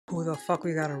Who the fuck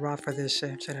we gotta rob for this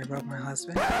shit? Should I rob my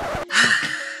husband? I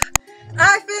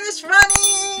finished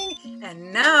running!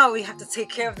 And now we have to take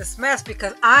care of this mess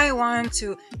because I want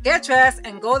to get dressed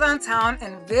and go downtown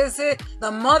and visit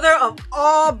the mother of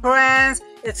all brands.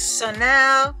 It's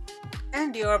Chanel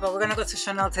and Dior, but we're gonna go to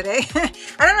Chanel today. I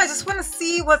don't know, I just want to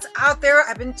see what's out there.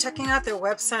 I've been checking out their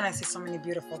website and I see so many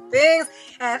beautiful things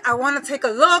and I want to take a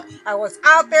look at what's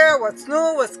out there, what's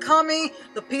new, what's coming,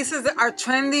 the pieces that are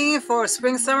trending for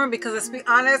spring summer, because let's be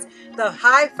honest, the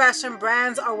high fashion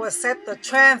brands are what set the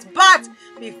trends. But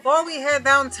before we head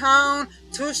downtown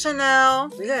to Chanel,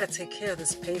 we gotta take care of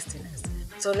this pastiness.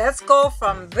 So let's go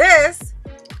from this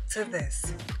to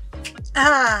this.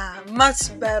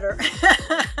 Much better.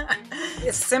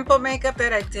 It's simple makeup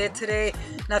that I did today,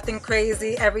 nothing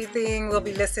crazy. Everything will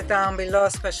be listed down below,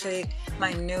 especially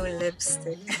my new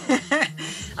lipstick.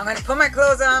 I'm gonna put my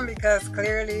clothes on because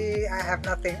clearly I have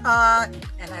nothing on,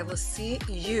 and I will see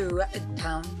you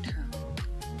downtown.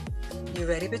 You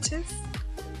ready, bitches?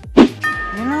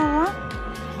 You know what?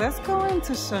 Let's go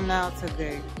into Chanel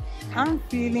today. I'm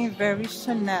feeling very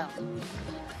Chanel.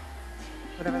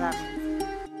 Whatever that means.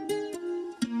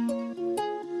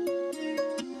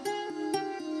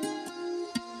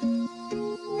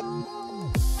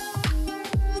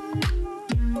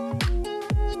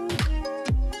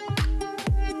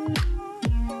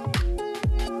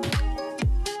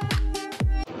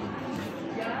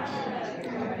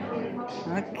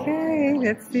 Okay,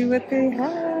 let's see what they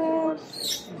have.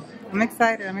 I'm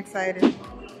excited.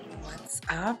 What's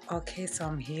up? Okay, so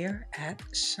I'm here at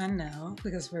Chanel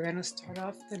because we're gonna start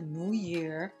off the new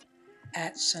year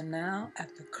at Chanel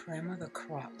at the creme of the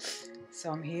crop.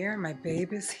 So I'm here, my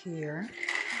babe is here.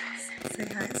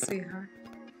 Say hi, sweetheart.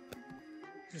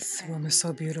 This room is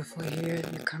so beautiful here.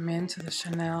 You come into the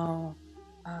Chanel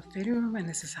fitting room and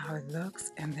this is how it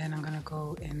looks, and then I'm gonna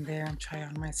go in there and try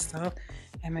on my stuff,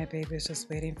 and my baby is just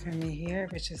waiting for me here,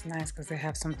 which is nice because they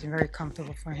have something very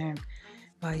comfortable for him.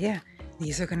 But yeah,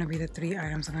 these are gonna be the 3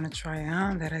 items I'm gonna try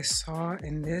on that I saw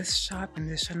in this shop, in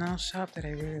this Chanel shop, that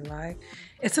I really like.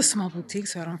 It's a small boutique,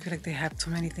 so I don't feel like they have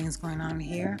too many things going on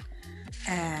here.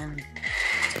 And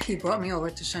he brought me over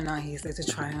to Chanel. He said to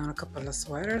try on a couple of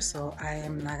sweaters, so I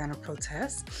am not gonna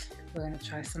protest. We're gonna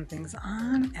try some things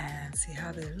on and see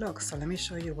how they look. So let me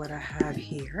show you what I have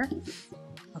here.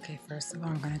 Okay, first of all,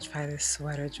 I'm gonna try this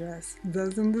sweater dress.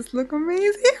 Doesn't this look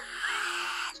amazing?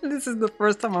 This is the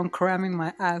first time I'm cramming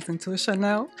my ass into a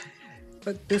Chanel,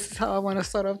 but this is how I want to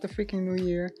start off the freaking new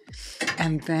year.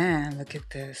 And then look at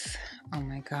this. Oh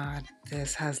my god,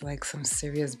 this has like some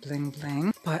serious bling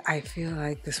bling, but I feel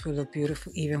like this will look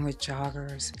beautiful even with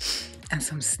joggers and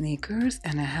some sneakers,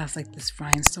 and it has like this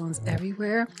rhinestones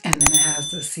everywhere, and then it has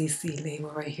the CC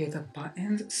label right here, the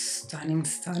buttons. Stunning.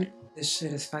 This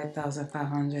shit is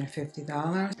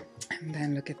 $5,550. And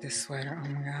then look at this sweater. Oh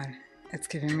my god, it's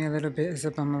giving me a little bit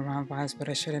Isabel Marant vibes, but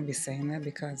I shouldn't be saying that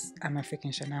because I'm a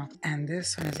freaking Chanel. And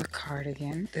this one is a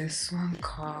cardigan. This one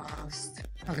cost,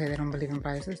 okay, they don't believe in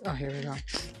prices. Oh, here we go.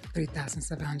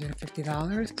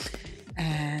 $3,750.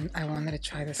 And I wanted to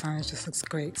try this on. It just looks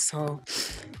great. So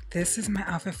this is my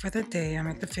outfit for the day. I'm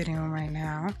at the fitting room right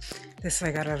now. This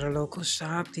I got at a local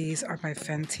shop. These are by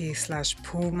Fenty /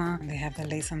 PUMA. They have the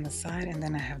lace on the side, and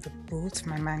then I have the boots,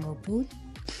 my mango boot.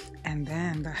 And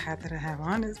then the hat that I have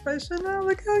on is by Chanel.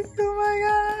 Look how cute, oh my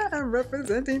god. I'm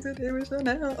representing today with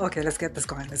Chanel. Okay, let's get this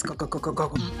going. Let's go.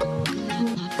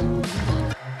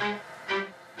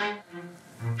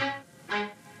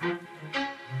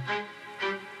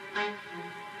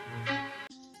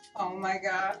 Oh my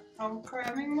god, I'm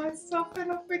cramming myself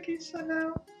in a freaking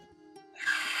Chanel.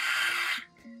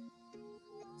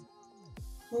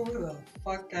 Who the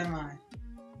fuck am I?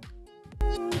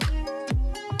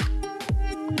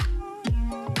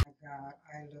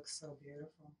 I look so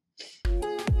beautiful.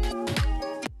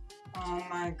 Oh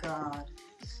my god.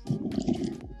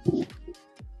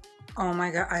 Oh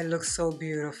my god, I look so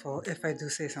beautiful, if I do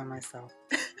say so myself.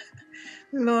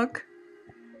 Look.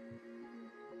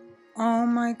 Oh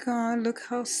my god, look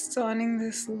how stunning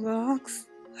this looks.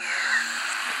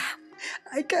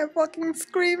 I can't fucking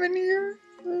scream in here.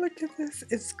 Look at this.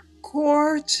 It's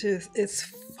gorgeous. It's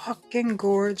fucking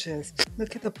gorgeous.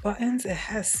 Look at the buttons. It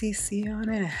has CC on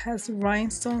it. It has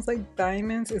rhinestones like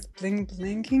diamonds. It's bling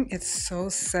blinking. It's so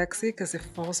sexy because it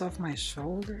falls off my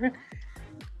shoulder.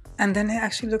 And then it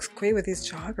actually looks great with these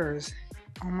joggers.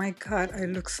 Oh my god, I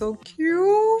look so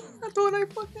cute. Don't I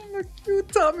fucking look cute?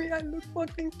 Tell me I look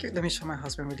fucking cute. Let me show my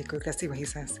husband really quick. Let's see what he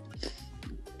says. It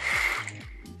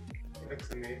looks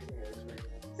amazing.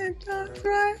 It does,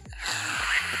 right?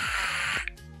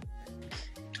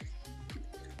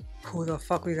 Who the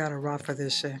fuck we gotta rob for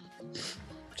this shit?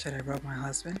 Should I rob my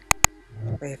husband?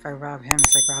 Wait, if I rob him,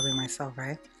 it's like robbing myself,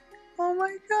 right? Oh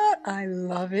my god, I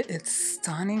love it. It's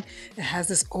stunning. It has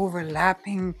this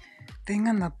overlapping thing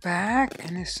on the back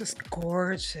and it's just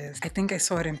gorgeous. I think I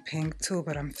saw it in pink too,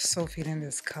 but I'm so feeling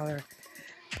this color.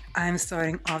 I'm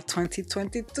starting off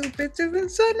 2022 pictures in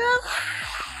Chanel.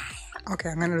 Okay,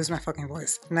 I'm gonna lose my fucking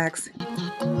voice. Next.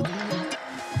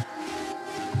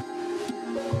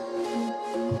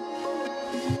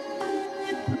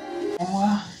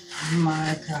 Oh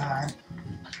my god.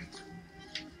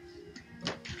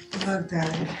 Look,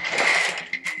 Daddy.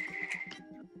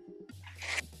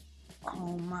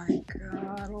 Oh my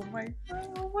god, oh my god,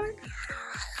 oh my god.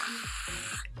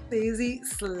 Daisy,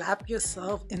 slap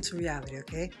yourself into reality,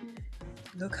 okay?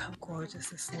 Look how gorgeous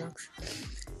this looks.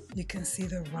 You can see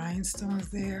the rhinestones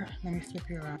there. Let me flip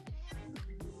you around.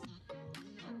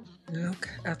 Look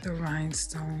at the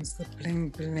rhinestones, the bling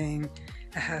bling.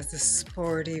 It has this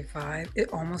sporty vibe.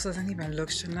 It almost doesn't even look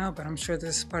Chanel, but I'm sure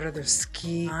this is part of their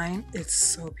ski line. It's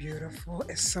so beautiful.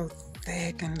 It's so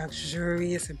thick and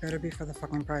luxurious. It better be for the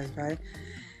fucking price, right?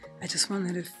 I just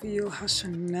wanted to feel how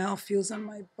Chanel feels on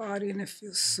my body, and it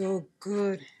feels so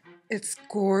good. It's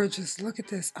gorgeous. Look at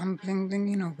this. I'm bling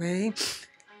blinging away,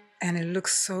 and it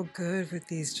looks so good with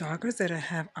these joggers that I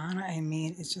have on. I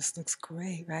mean, it just looks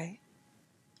great, right?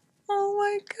 Oh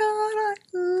my god, I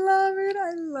love it.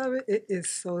 I love it. It is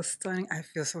so stunning. I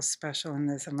feel so special in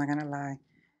this. I'm not gonna lie.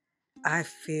 I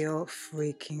feel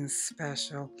freaking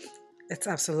special. It's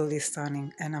absolutely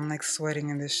stunning, and I'm like sweating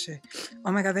in this shit.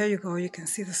 Oh my god, there you go. You can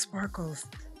see the sparkles.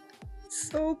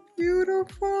 So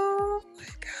beautiful. Oh my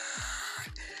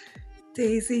god.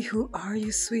 Daisy, who are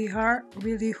you, sweetheart?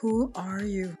 Really, who are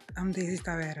you? I'm Daisy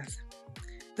Taveras,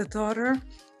 the daughter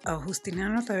of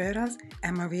Justiniano Taveras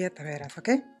and Maria Taveras,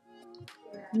 okay?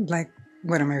 Like,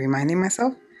 what am I reminding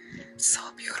myself? So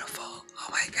beautiful. Oh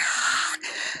my god.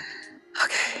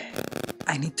 Okay.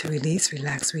 I need to release,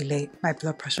 relax, relate. My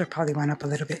blood pressure probably went up a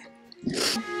little bit.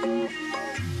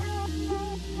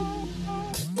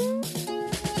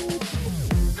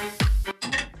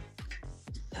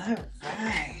 All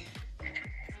right.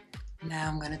 Now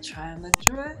I'm gonna try on the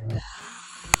dress.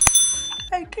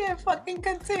 I can't fucking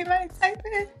contain my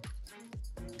excitement.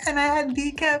 And I had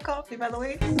decaf coffee, by the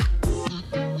way.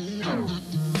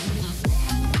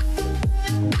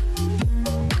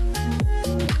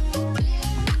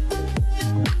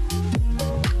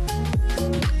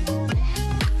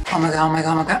 Oh my god, oh my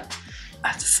god, oh my god. I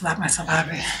have to slap myself out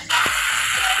of it.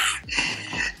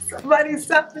 Somebody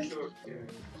stop me.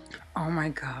 Oh my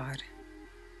god.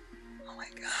 Oh my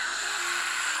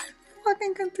god.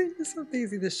 Fucking continue so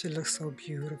Daisy. This shit looks so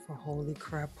beautiful. Holy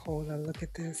crap, Paula. Look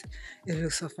at this. It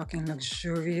looks so fucking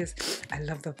luxurious. I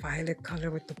love the violet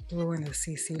color with the blue, and the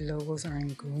CC logos are in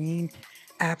green.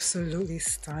 Absolutely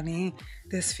stunning.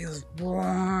 This feels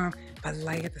warm but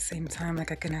light at the same time.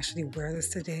 Like I can actually wear this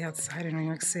today outside in New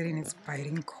York City and it's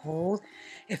biting cold.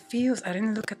 It feels, I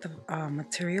didn't look at the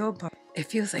material, but it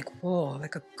feels like wool,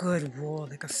 like a good wool,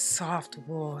 like a soft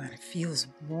wool, and it feels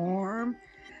warm.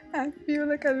 I feel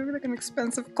like I look like an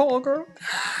expensive call girl.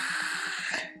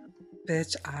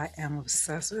 Bitch, I am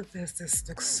obsessed with this. This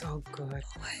looks so good.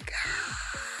 Oh my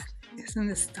god. Isn't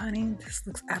this stunning? This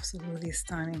looks absolutely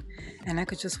stunning. And I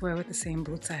could just wear it with the same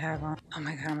boots I have on. Oh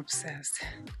my god, I'm obsessed.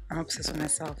 I'm obsessed with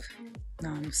myself. No,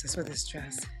 I'm obsessed with this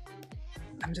dress.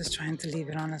 I'm just trying to leave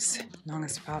it on as long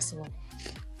as possible.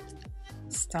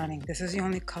 Stunning. This is the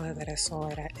only color that I saw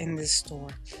it at in this store.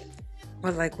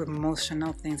 But like with most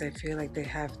Chanel things, I feel like they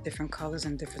have different colors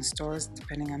in different stores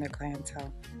depending on their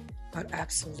clientele. But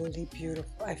absolutely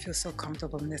beautiful. I feel so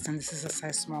comfortable in this, and this is a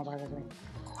size small, by the way.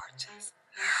 Gorgeous.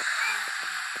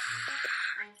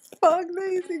 Fuck,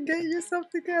 Daisy, get yourself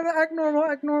together. Act normal,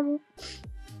 act normal.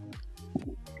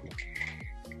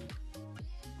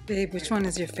 Babe, which one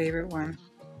is your favorite one?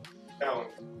 That one.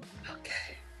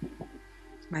 Okay.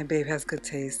 My babe has good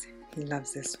taste. He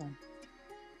loves this one.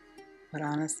 But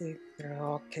honestly, they're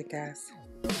all kick-ass.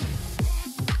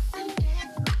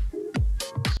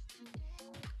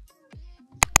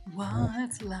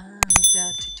 What's love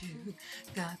got to do?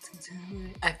 Got to do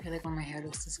it. I feel like when my hair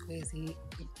looks this crazy,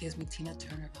 it gives me Tina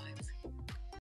Turner vibes.